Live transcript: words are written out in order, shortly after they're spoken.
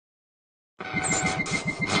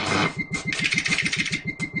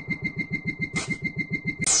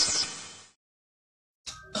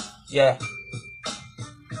Yeah.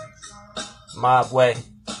 Mob way.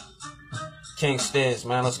 King STIZZ,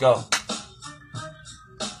 man, let's go.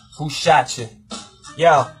 Who shot you?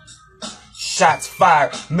 Yo. Shots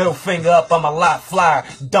fired, middle finger up, I'm a lot flyer.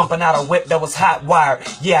 Dumping out a whip that was hot wired.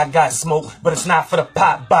 Yeah, I got smoke, but it's not for the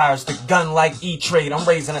pot buyers. The gun like E-Trade, I'm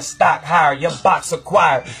raising a stock higher. Your box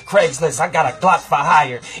acquired. Craigslist, I got a Glock for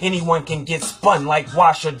hire. Anyone can get spun like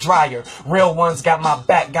washer dryer. Real ones got my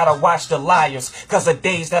back, gotta watch the liars. Cause the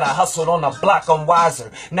days that I hustled on the block, I'm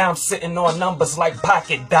wiser. Now I'm sitting on numbers like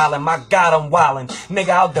pocket dollar. My God, I'm wildin'. Nigga,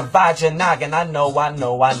 I'll divide your noggin. I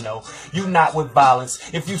know. You not with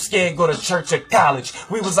violence. If you scared, go to church or college.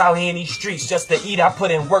 We was out here in these streets just to eat. I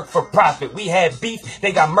put in work for profit. We had beef,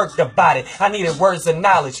 they got murked about it. I needed words of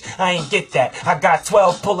knowledge, I ain't get that. I got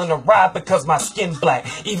 12 pulling a ride because my skin black.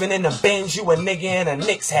 Even in the Benz, you a nigga in a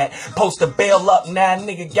Knicks hat. Post to bail up, now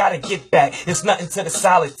nigga gotta get back. It's nothing to the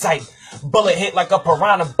solid type. Bullet hit like a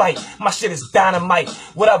piranha bite. My shit is dynamite.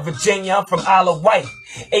 What up, Virginia? I'm from Isle of Wight.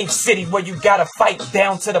 8th city where you gotta fight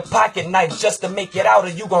down to the pocket knife just to make it out, or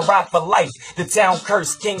you gon' rock for life. The town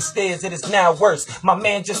cursed, King STIZZ, it is now worse. My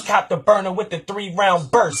man just copped a burner with the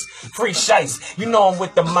 3-round burst. Free shice, you know I'm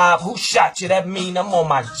with the mob. Who shot you? That mean I'm on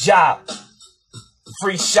my job.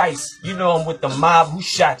 Free shice, you know I'm with the mob. Who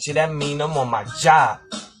shot you? That mean I'm on my job.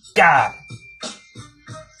 God.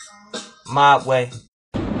 Mob way.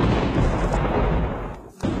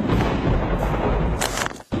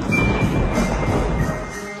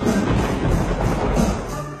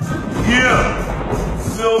 Yeah,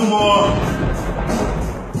 Philmore,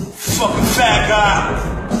 fucking fat guy.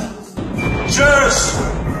 B.A.R.Z,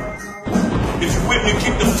 if you with me,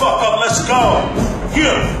 keep the fuck up, let's go.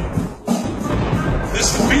 Yeah,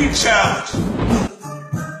 this the beat challenge.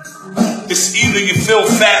 It's either you feel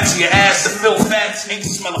fat or your ass to feel fat. Ain't the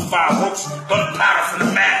smell of fireworks, gunpowder from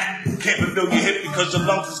the Mac. Can't reveal your hip because your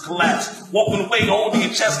lungs is collapsed. Walking away, holding your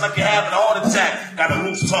chest like you're having a heart attack. Got a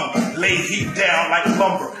loose tongue, lay heat down like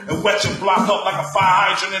lumber, and wet your block up like a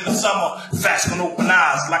fire hydrant in the summer. Fast and open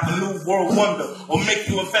eyes like a new world wonder, or make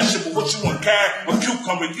you a vegetable. What you want, carrot or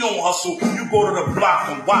cucumber? You don't hustle, you go to the block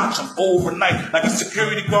and watch them overnight like a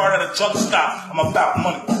security guard at a truck stop. I'm about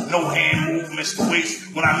money, no hand movements to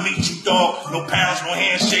waste. When I meet you, dog, no pounds, no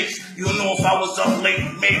handshakes. You don't know if I was up late,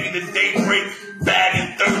 maybe the day break.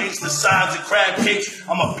 Bagging 30s the size of crab cakes.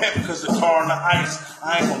 I'm a pimp cause the car on the ice.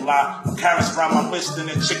 I ain't gonna lie, carrots around my wrist and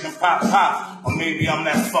then chicken pot pop. Or maybe I'm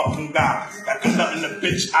that fucking guy that can nut in the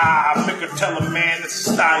bitch eye. I make her tell a man it's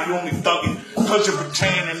a style, you only thuggin' cause you're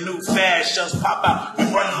portraying a new fad. Shells pop out, you're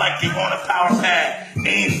running like you on a power pad.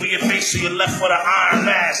 Aim for your face so you're left with an iron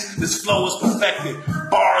mask. This flow is perfected,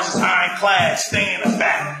 bars is ironclad. Stay in the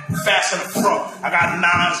back, fast in the front. I got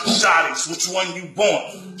 9s and shotties, which one you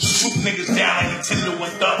want? Shoot niggas down like Nintendo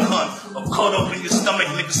and Duck Hunt, or cut up in your stomach,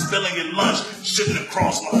 niggas spilling your lunch. Shouldn't have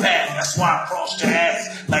crossed my path, that's why I crossed your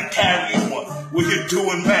ass like carrying one. What you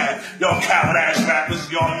doing, man? Y'all coward ass rappers,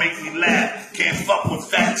 y'all make me laugh. Can't fuck with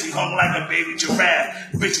Fatz, he hung like a baby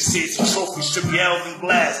giraffe. Bitches say it's a trophy, should be held in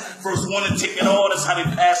glass. First one to take it all, that's how they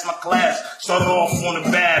passed my class. Started off on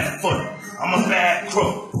a bad foot, I'm a bad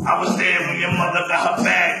crook. I was there when your mother got her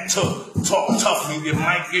bag took. Talk tough when you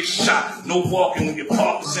might get shot. No walking when your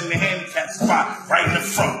park is in the handicap spot. Right in the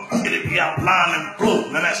front, it'll be outlined in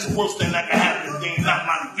blue. Now that's the worst thing that can happen if they ain't not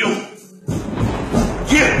my you.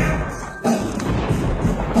 Yeah.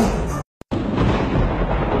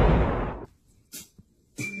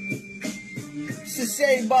 Since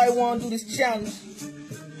everybody wanna do this challenge,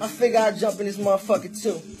 I figure I'd jump in this motherfucker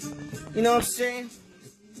too. You know what I'm saying?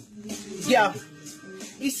 Yeah.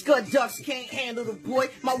 These scud ducks can't handle the boy.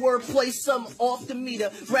 My wordplay something off the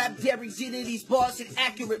meter. Rap Derry did it, these bars it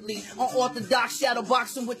accurately. Unorthodox shadow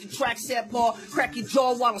boxing with the track set bar. Crack your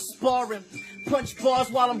jaw while I'm sparring. Punch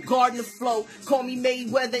bars while I'm guarding the flow. Call me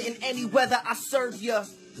Mayweather in any weather, I serve ya.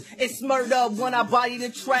 It's murder when I body the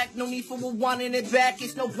track. No need for rewinding it back.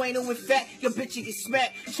 It's no bueno in fact. Your bitch you get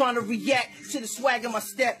smacked. Trying to react to the swag of my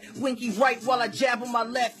step. Winky right while I jab on my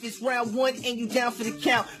left. It's round one and you down for the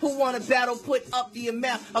count. Who wanna battle? Put up the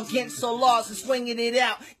amount against all laws and swinging it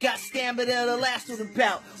out. Got stamina to last through the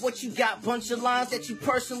bout. What you got? Bunch of lines that you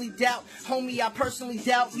personally doubt. Homie, I personally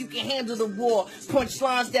doubt you can handle the war. Punch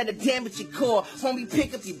lines that'll damage your core. Homie,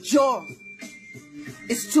 pick up your jaw.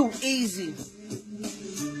 It's too easy.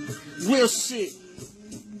 Real shit.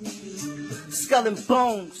 Skull and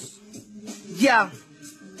bones. Yeah.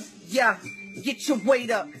 Get your weight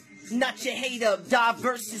up, not your hate up.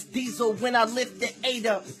 Dyverse is diesel when I lift the 8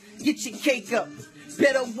 up. Get your cake up.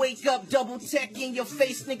 Better wake up, double tech in your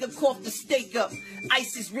face, nigga, cough the steak up.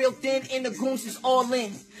 Ice is real thin and the goons is all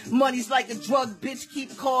in. Money's like a drug, bitch,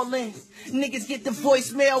 keep calling. Niggas get the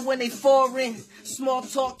voicemail when they foreign. Small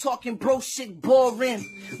talk, talking bro shit,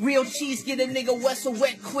 boring. Real cheese, get a nigga Wessel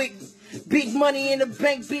wet quick. Big money in the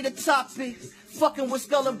bank, be the topic. Fucking with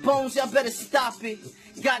skull and bones, y'all better stop it.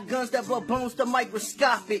 Got guns that blow bones to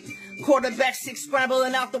microscopic. Quarterback 6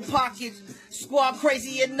 scrambling out the pockets. Squad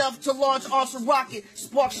crazy enough to launch arms from rocket.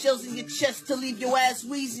 Spark shells in your chest to leave your ass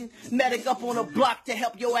wheezing. Medic up on a block to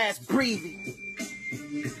help your ass breathing.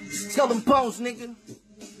 Tell them bones, nigga.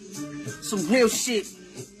 Some real shit.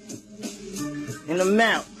 And I'm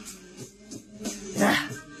out.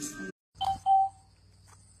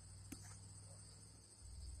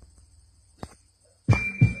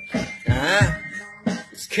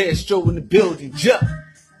 It's Cashtro in the building, jump.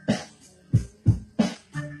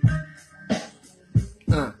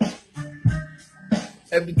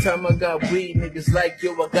 Every time I got weed, niggas like,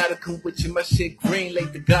 yo, I gotta come with you. My shit green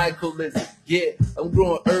like the Geico lizard. Yeah, I'm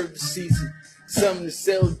growing herb this season. Some to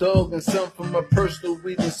sell, dog, and some for my personal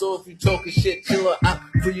reason. So if you talking shit, chill out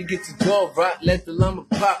before you get your jaw rot. Let the llama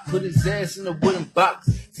pop, put his ass in a wooden box.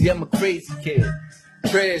 See, I'm a crazy kid.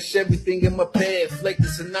 Trash everything in my path, like the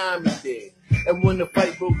tsunami did. And when the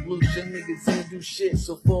fight broke loose, your niggas ain't do shit.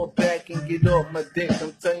 So fall back and get off my dick.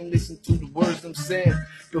 I'm telling you, listen to the words I'm saying.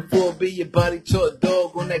 Before I be your body chart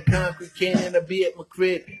dog on that concrete can, and I be at my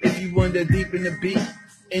crib. If you wander deep in the beat,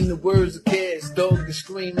 in the words of Cass, dog to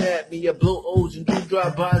scream at me. I blow O's and do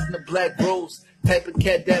drive-bys in the black rose. Type of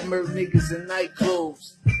cat that murder niggas in night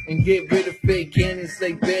clothes. And get rid of fake cannons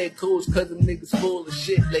like bad codes. Cause them niggas full of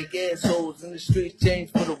shit like assholes. And the streets change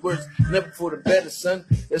for the worse, never for the better, son.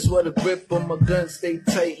 That's why the grip on my gun stay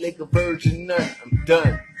tight like a virgin nut. I'm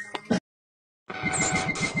done.